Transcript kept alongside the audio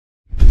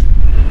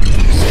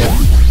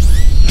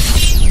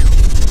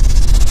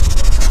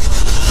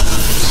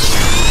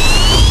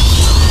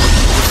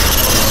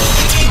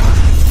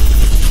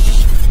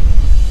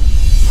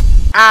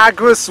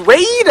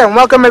Agrosuede, and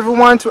welcome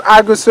everyone to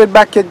Agrosuede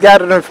Backyard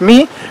Garden with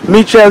me,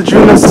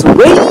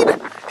 Junosuede.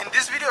 In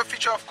this video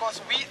feature, of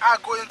course, we are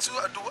going to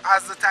do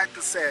as the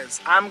title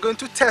says. I'm going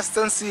to test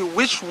and see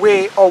which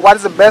way or what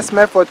is the best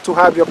method to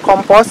have your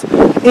compost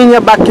in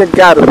your backyard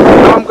garden.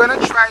 Now I'm going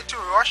to try to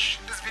rush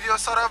this video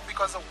sort of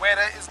because the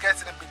weather is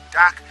getting a bit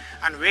dark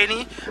and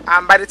rainy,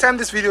 and by the time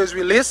this video is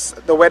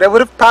released the weather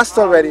would have passed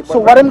already. So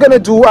what I'm gonna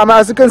do,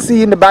 as you can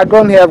see in the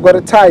background here, I've got a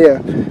tire.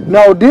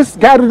 Now this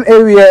garden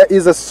area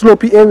is a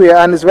slopey area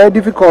and it's very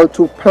difficult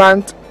to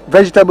plant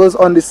vegetables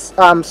on this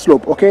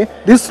slope. Okay,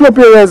 this slope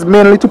area is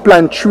mainly to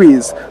plant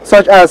trees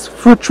such as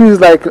fruit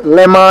trees like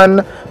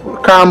lemon,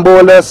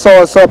 carambola,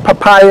 salsa,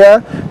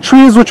 papaya,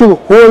 trees which will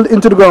hold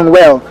into the ground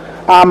well.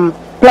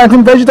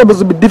 Planting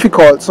vegetables will be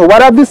difficult, so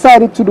what I've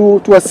decided to do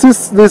to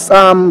assist this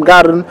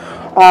garden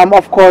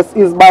of course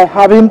is by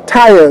having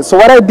tires. So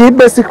what I did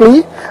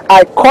basically,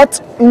 I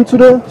cut into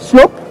the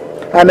slope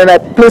and then I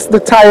placed the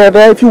tire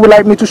there. If you would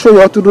like me to show you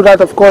how to do that,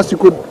 of course you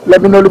could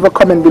let me know, leave a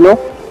comment below.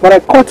 But I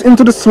cut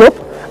into the slope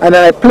and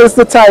then I placed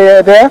the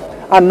tire there,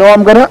 and now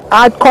I'm gonna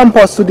add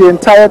compost to the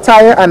entire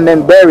tire and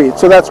then bury it.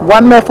 So that's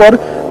one method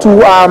to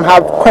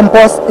have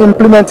compost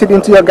implemented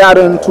into your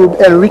garden to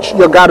enrich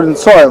your garden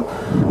soil.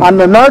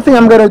 And another thing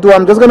I'm gonna do,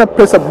 I'm just gonna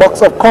place a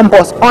box of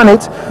compost on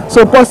it,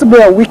 so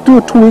possibly a week to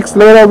 2 weeks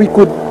later we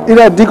could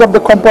either dig up the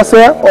compost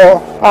here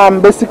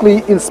or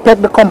basically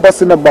inspect the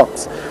compost in the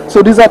box.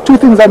 So these are two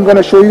things I'm going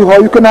to show you how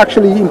you can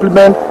actually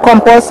implement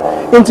compost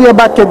into your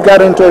backyard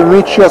garden to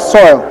enrich your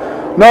soil.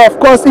 Now of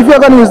course, if you're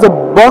going to use the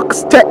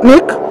box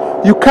technique,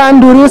 you can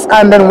do this,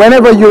 and then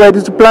whenever you're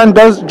ready to plant,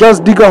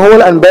 just dig a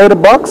hole and bury the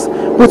box,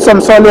 put some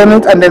soil in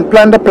it, and then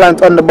plant the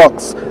plant on the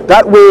box.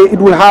 That way it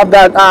will have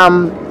that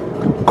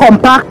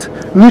compact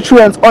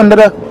nutrients under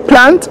the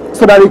plant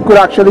so that it could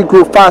actually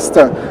grow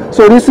faster.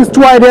 So this is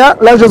two ideas.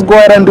 Let's just go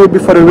ahead and do it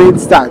before the rain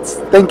starts.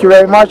 Thank you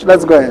very much.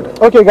 Let's go ahead.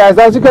 Okay guys,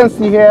 as you can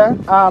see here,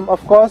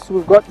 of course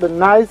we've got the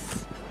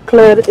nice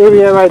cleared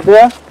area right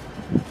there.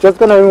 Just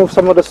gonna remove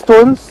some of the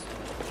stones.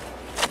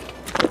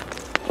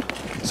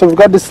 So we've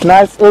got this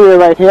nice area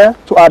right here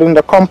to add in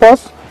the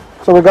compost.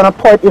 So we're gonna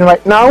pour it in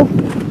right now.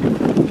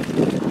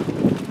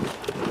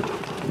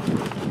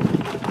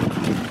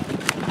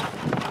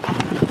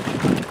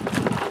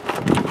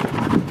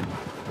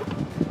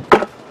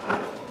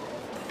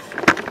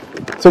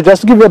 So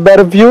just to give you a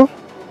better view,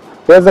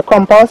 there's the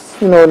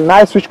compost,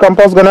 nice rich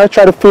compost. Gonna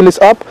try to fill this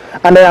up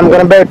and then I'm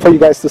gonna bury it for you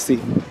guys to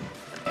see.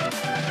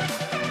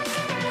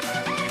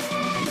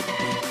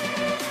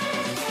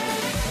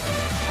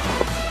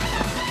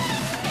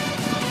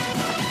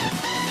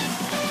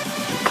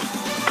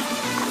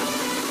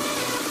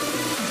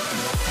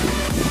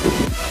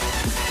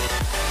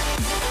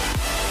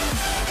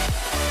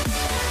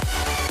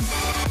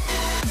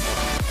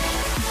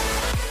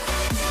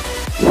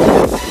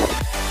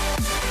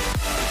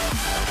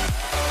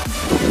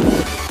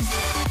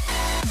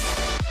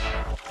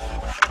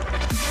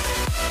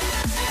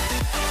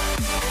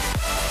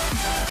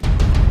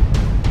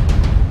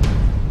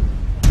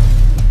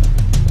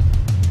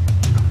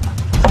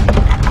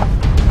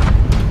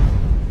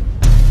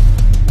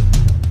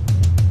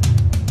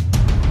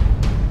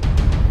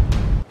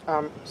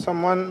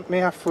 Someone may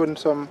have thrown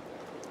some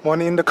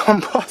money in the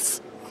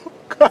compost.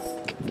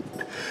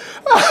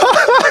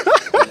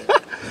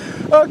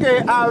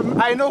 Okay,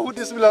 I know who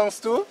this belongs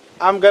to.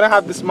 I'm gonna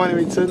have this money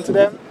returned to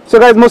them. So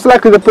guys, most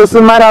likely the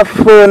person might have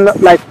thrown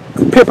like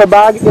paper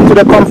bag into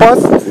the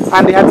compost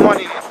and they had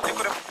money in it. They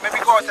could have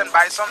maybe go out and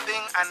buy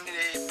something and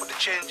they put the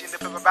change in the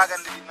paper bag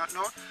and they did not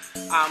know.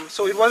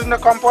 So it was in the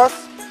compost,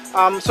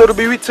 so to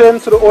be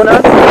returned to the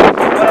owner.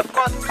 But of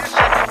course, please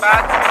check the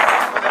bag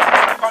for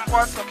the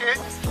compost, okay?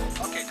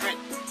 Okay, great.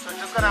 So I'm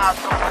just gonna have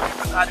some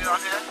just added on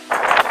here.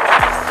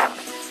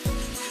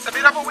 It's a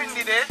bit of a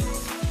windy day.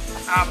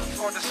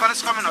 Oh, the sun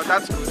is coming out,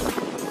 that's good.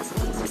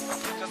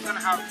 Just gonna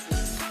have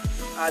this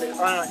added on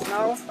right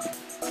now.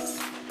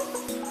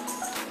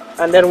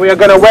 And then we are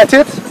gonna wet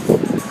it.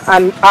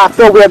 And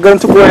after we are going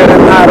to go ahead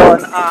and add on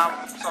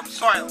some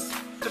soil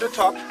to the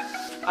top.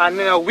 And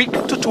in a week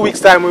to 2 weeks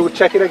time we will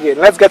check it again.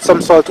 Let's get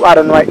some soil to add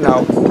on right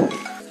now.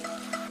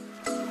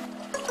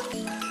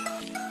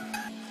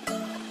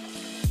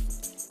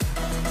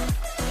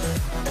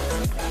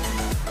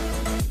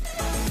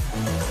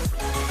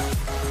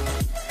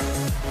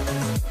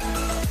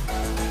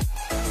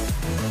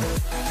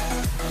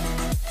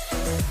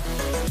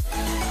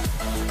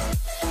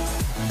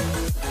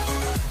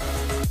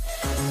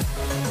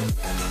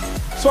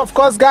 So of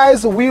course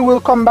guys, we will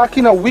come back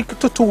in a week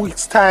to 2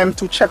 weeks time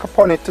to check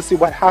upon it to see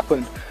what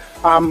happened.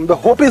 The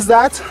hope is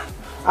that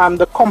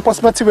the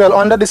compost material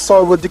under the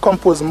soil will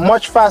decompose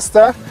much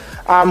faster,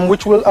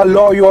 which will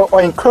allow you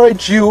or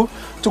encourage you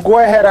to go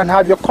ahead and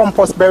have your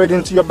compost buried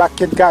into your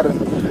backyard garden.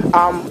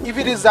 If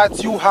it is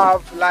that you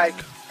have like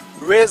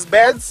raised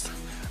beds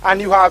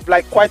and you have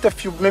like quite a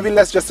few, maybe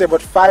let's just say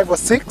about 5 or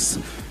 6,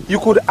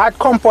 you could add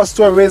compost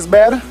to a raised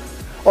bed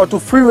or to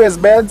 3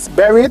 raised beds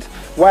buried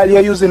while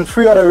you're using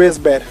 3 other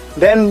raised bed.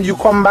 Then you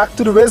come back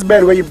to the raised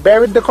bed where you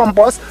buried the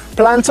compost,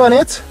 plant on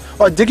it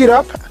or dig it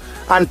up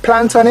and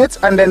plant on it,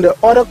 and then the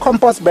other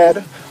compost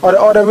bed or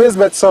the other raised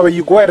bed, sorry,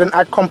 you go ahead and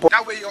add compost.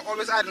 That way you're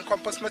always adding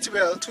compost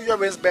material to your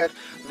raised bed,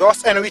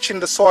 thus enriching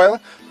the soil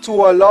to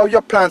allow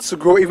your plants to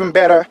grow even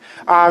better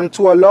and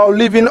to allow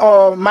living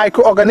or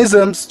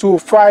microorganisms to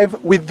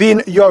thrive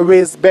within your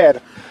raised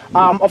bed.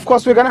 Of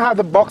course, we're gonna have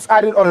the box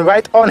added on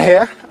right on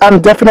here.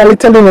 I'm definitely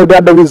telling you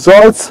that the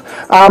results,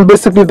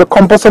 basically the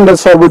compost on the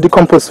soil will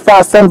decompose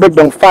faster and break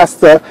down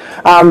faster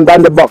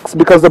than the box,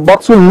 because the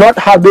box will not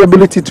have the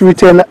ability to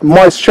retain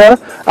moisture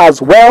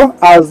as well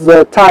as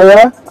the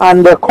tire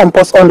and the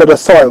compost under the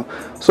soil.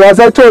 So as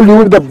I told you,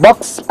 with the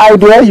box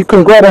idea, you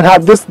can go ahead and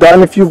have this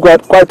done if you've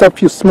got quite a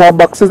few small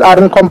boxes,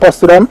 adding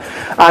compost to them,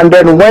 and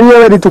then when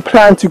you're ready to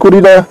plant, you could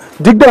either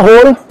dig the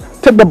hole,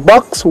 take the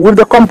box with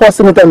the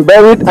compost in it and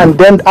bury it, and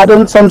then add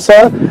on some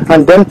soil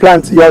and then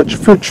plant your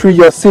fruit tree,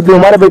 your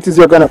seedling, whatever it is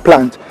you're going to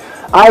plant.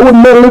 I would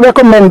mainly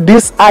recommend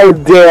this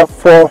idea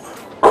for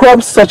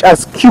crops such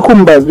as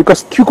cucumbers,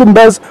 because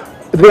cucumbers,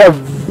 they are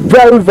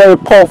very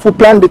powerful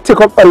plant. They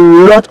take up a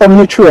lot of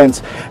nutrients.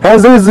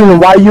 Hence the reason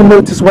why you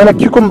notice when a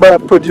cucumber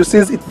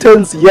produces, it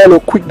turns yellow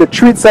quick. The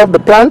tree itself, the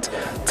plant,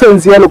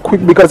 turns yellow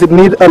quick because it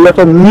needs a lot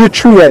of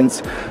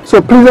nutrients.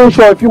 So please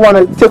ensure, if you want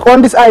to take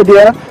on this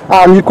idea,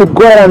 you could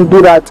go ahead and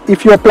do that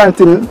if you're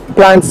planting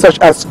plants such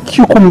as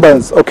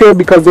cucumbers, okay,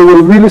 because they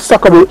will really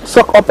suck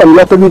up a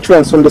lot of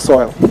nutrients from the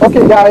soil.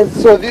 Okay guys,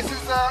 so this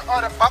is the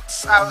other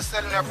box I was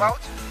telling you about.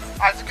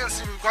 As you can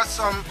see, we've got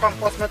some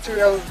compost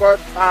material. We've got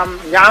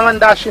yam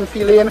and dashing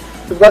peeling.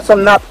 We've got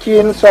some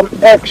napkins, some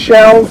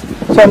eggshells,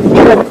 some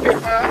chili paper,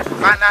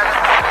 banana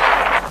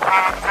peeling.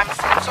 I'm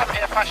seeing some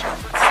air passion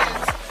fruit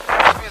seeds,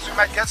 which means we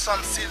might get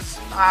some seeds,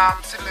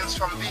 seedlings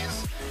from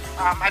these.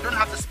 I don't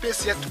have the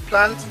space yet to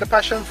plant the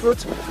passion fruit.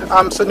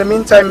 So in the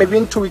meantime, maybe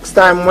in 2 weeks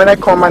time, when I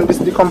come and this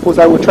decompose,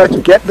 I will try to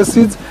get the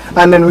seeds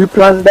and then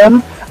replant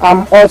them.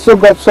 Also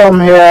got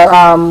some here,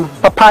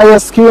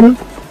 papaya skin,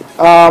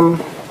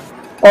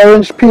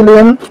 orange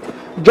peeling,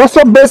 just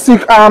a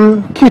basic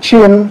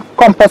kitchen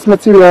compost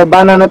material,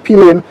 banana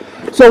peeling.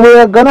 So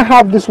we're gonna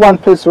have this one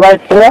place right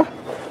here,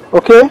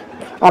 okay.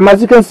 As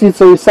you can see,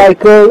 it's a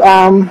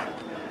recycled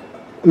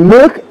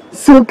milk,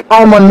 silk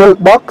almond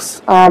milk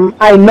box.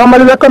 I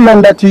normally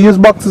recommend that you use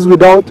boxes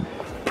without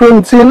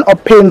printing or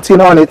painting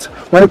on it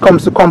when it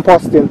comes to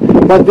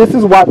composting, but this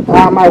is what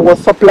I was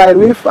supplied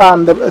with.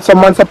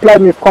 Someone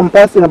supplied me with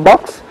compost in a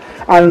box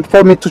and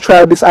for me to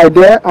try this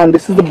idea, and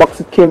this is the box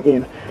it came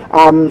in.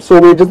 So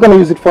we're just going to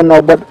use it for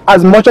now, but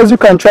as much as you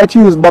can, try to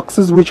use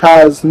boxes which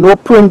has no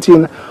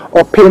printing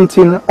or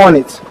painting on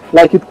it,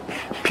 like it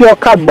pure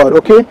cardboard,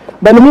 okay.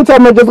 But in the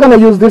meantime, I'm just going to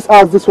use this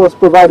as this was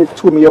provided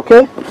to me,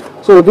 okay.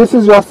 So this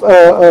is just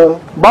a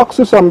box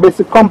with some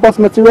basic compost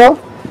material.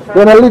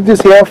 We're going to leave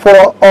this here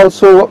for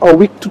also a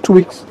week to 2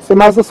 weeks,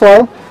 same as the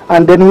soil,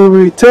 and then we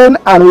will return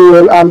and we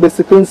will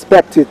basically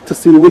inspect it to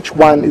see which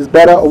one is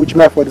better or which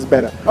method is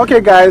better. Okay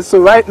guys, so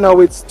right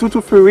now it's 2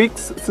 to 3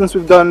 weeks since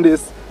we've done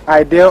this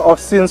idea, of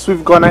since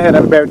we've gone ahead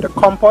and buried the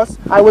compost.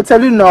 I will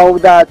tell you now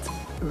that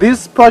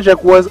this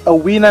project was a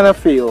win and a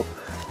fail.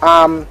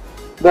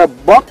 The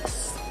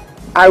box,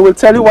 I will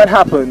tell you what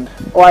happened,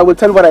 or I will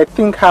tell you what I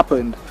think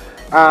happened.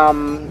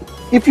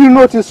 If you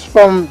notice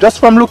just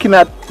from looking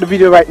at the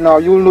video right now,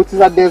 you will notice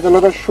that there's a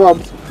lot of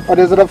shrubs or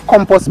there's a lot of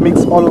compost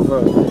mix all over.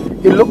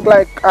 It looked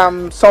like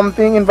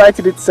something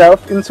invited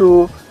itself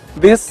into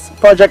this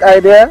project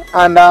idea,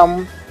 and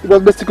it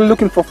was basically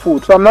looking for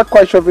food. So I'm not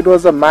quite sure if it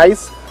was a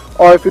mice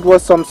or if it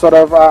was some sort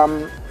of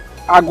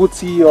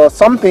agouti or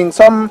something.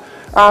 Some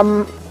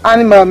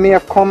animal may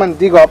have come and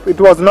dig up. It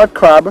was not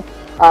crab.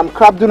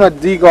 Crab do not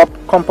dig up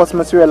compost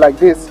material like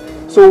this.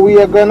 So we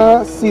are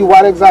gonna see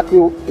what exactly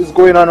is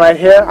going on right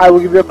here. I will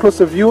give you a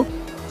closer view.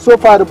 So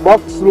far the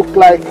box looked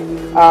like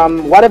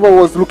whatever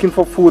was looking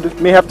for food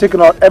may have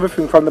taken out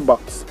everything from the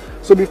box.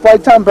 So before I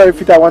tamper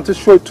with it, I want to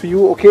show it to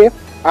you, okay.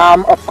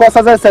 Of course,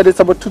 as I said, it's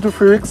about 2 to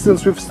 3 weeks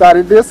since we've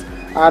started this,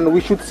 and we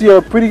should see a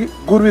pretty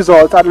good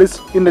result, at least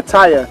in the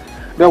tire.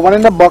 The one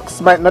in the box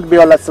might not be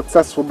all that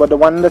successful, but the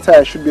one in the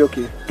tire should be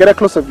okay. Get a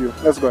closer view.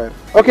 Let's go ahead.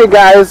 Okay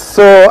guys,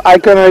 so I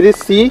can already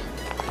see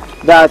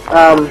that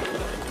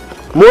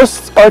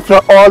most, or if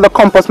not all, the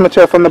compost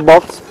material from the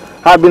box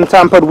have been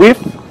tampered with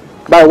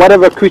by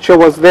whatever creature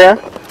was there.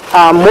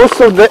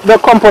 Most of the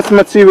compost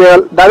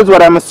material, that is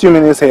what I'm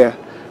assuming is here,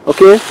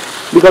 okay,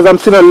 because I'm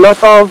seeing a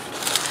lot of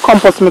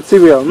compost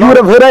material. You would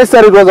have heard I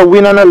said it was a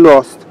win and a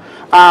loss,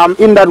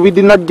 in that we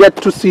did not get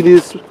to see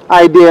this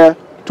idea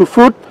to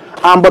fruit,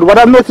 but what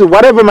I've noticed,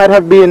 whatever might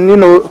have been, you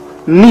know,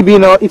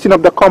 nibbing or eating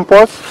up the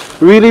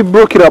compost, really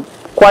broke it up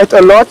quite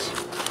a lot.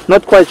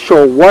 Not quite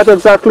sure what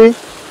exactly,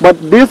 but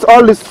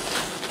all this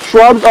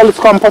shrubs, all this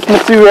compost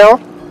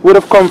material would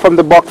have come from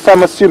the box,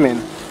 I'm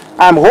assuming.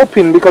 I'm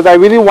hoping, because I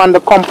really want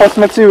the compost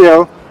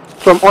material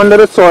from under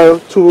the soil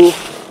to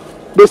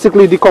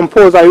basically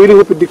decompose. I really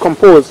hope it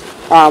decomposes.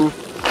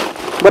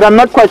 But I'm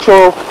not quite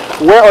sure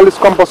where all this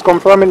compost come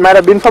from. It might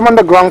have been from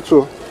underground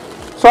too.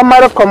 Some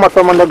might have come out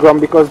from underground,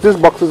 because this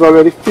box is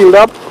already filled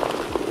up.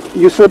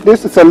 You see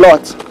this, it's a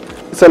lot.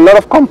 It's a lot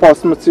of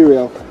compost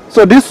material.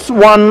 So this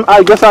one,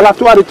 I guess I'll have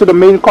to add it to the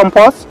main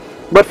compost.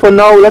 But for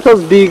now, let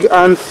us dig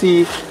and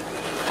see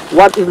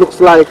what it looks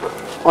like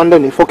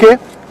underneath, okay?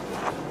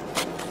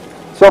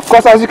 So of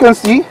course, as you can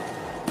see,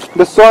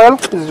 the soil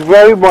is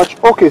very much,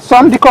 okay,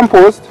 some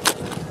decomposed.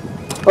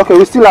 Okay,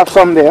 we still have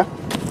some there.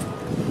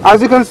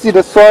 As you can see,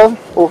 the soil,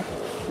 oh,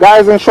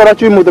 guys, ensure that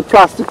you remove the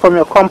plastic from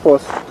your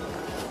compost.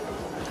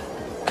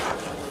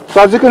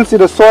 So as you can see,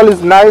 the soil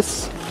is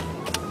nice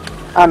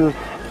and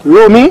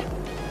loamy.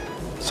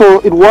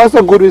 So it was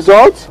a good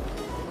result.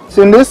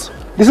 Seeing this?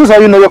 This is how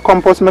you know your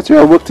compost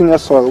material worked in your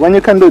soil. When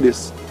you can do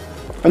this.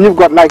 When you've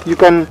got, like, you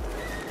can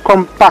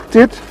compact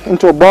it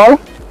into a ball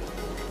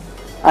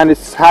and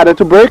it's harder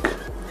to break.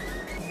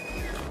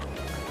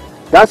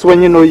 That's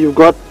when you know you've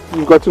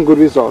gotten good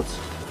results.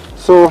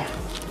 So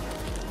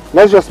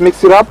let's just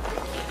mix it up.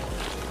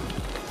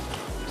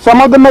 Some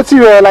of the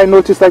material I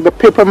noticed, like the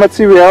paper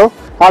material,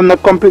 have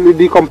not completely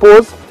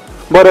decomposed,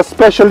 but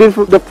especially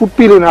the food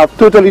peeling have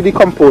totally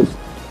decomposed.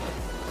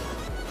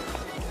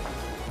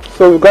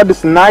 So we've got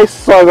this nice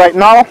soil right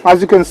now,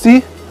 as you can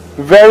see,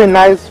 very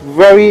nice,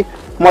 very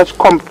much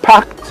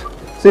compact.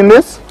 See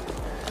this?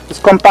 It's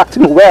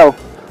compacting well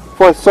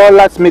for a soil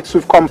that's mixed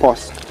with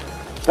compost.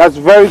 That's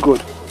very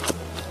good.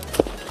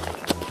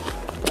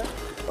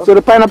 So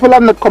the pineapple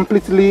have not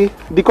completely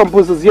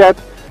decomposed yet.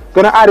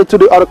 Gonna add it to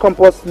the other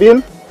compost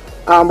bin.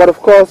 But of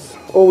course,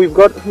 oh, we've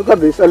got, look at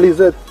this, a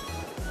lizard.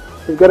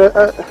 We've got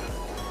a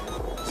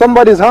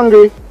somebody's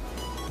hungry.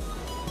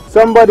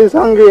 Somebody's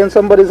hungry and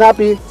somebody's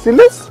happy. See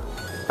this?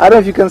 I don't know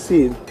if you can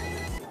see it.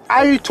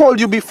 I told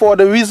you before,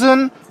 the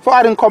reason for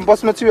adding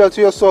compost material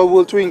to your soil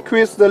will to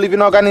increase the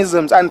living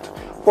organisms, and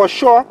for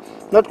sure,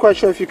 not quite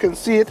sure if you can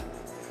see it,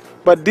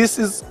 but this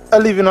is a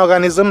living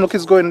organism. Look,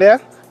 it's going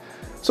there.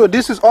 So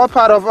this is all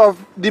part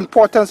of the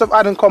importance of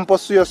adding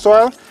compost to your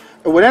soil.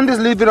 When these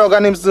living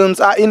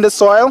organisms are in the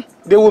soil,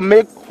 they will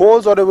make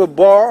holes, or they will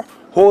bore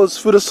holes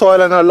through the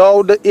soil and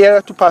allow the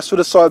air to pass through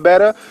the soil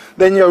better.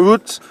 Then your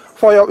roots,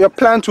 for your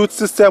plant root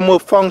system, will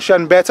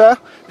function better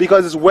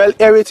because it's well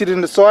aerated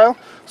in the soil.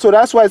 So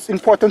that's why it's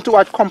important to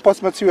add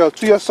compost material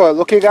to your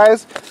soil. Okay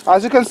guys,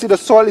 as you can see, the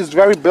soil is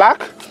very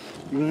black,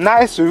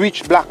 nice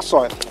rich black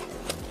soil.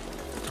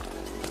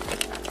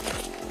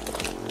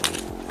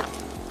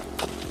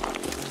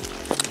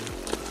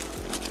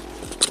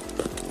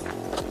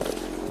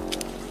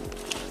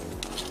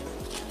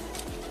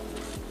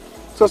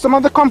 So some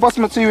of the compost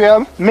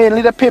material,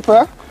 mainly the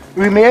paper,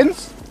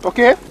 remains,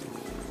 okay?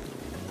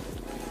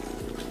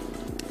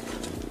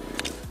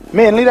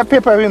 Mainly the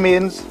paper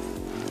remains,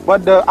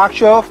 but the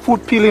actual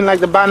food peeling, like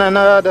the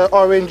banana, the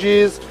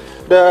oranges,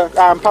 the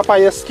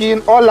papaya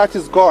skin, all that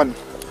is gone.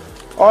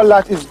 All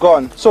that is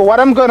gone. So what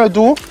I'm gonna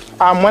do,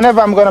 whenever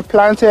I'm gonna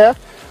plant here,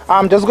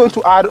 I'm just going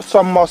to add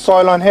some more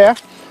soil on here.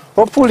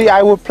 Hopefully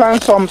I will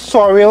plant some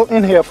sorrel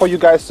in here for you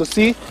guys to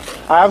see.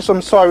 I have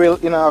some sorrel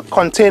in a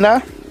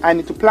container I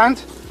need to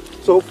plant.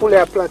 So hopefully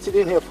I plant it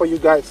in here for you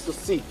guys to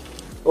see.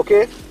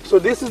 Okay, so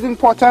this is the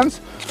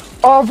importance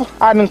of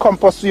adding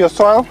compost to your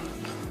soil.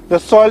 The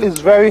soil is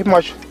very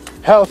much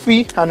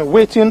healthy and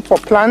waiting for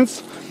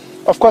plants.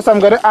 Of course, I'm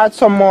going to add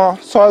some more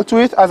soil to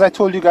it, as I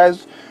told you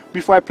guys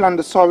before I plant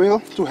the sorrel,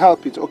 to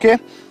help it. Okay.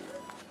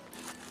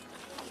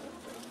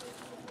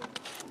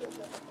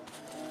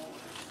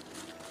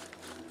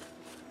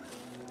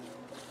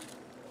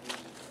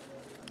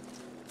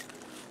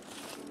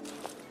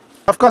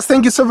 Of course,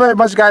 thank you so very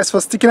much guys for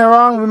sticking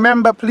around.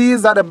 Remember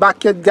please that a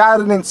backyard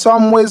garden in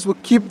some ways will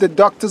keep the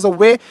doctors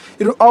away.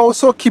 It will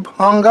also keep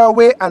hunger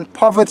away and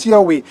poverty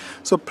away.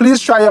 So please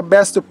try your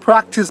best to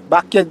practice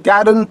backyard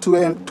garden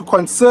to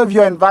conserve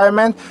your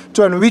environment,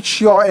 to enrich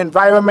your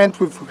environment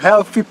with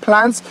healthy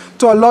plants,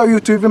 to allow you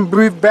to even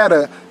breathe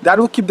better. That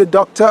will keep the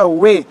doctor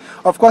away.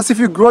 Of course, if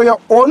you grow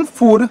your own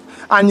food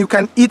and you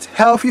can eat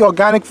healthy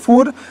organic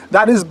food,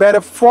 that is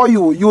better for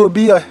you. You will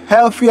be a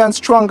healthy and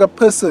stronger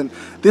person.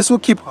 This will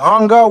keep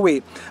hunger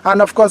away.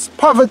 And of course,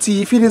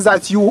 poverty, if it is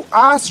that you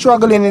are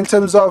struggling in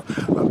terms of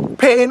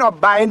paying or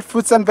buying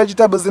fruits and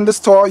vegetables in the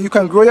store, you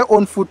can grow your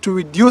own food to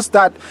reduce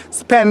that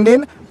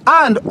spending.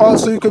 And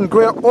also you can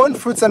grow your own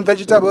fruits and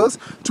vegetables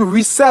to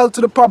resell to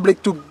the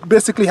public, to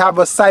basically have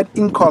a side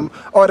income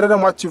other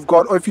than what you've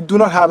got. Or if you do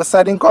not have a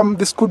side income,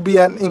 this could be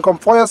an income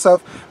for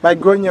yourself by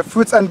growing your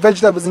fruits and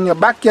vegetables in your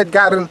backyard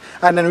garden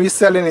and then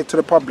reselling it to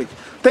the public.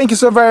 Thank you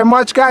so very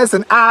much guys,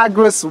 and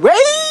Agrosuede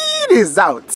is out.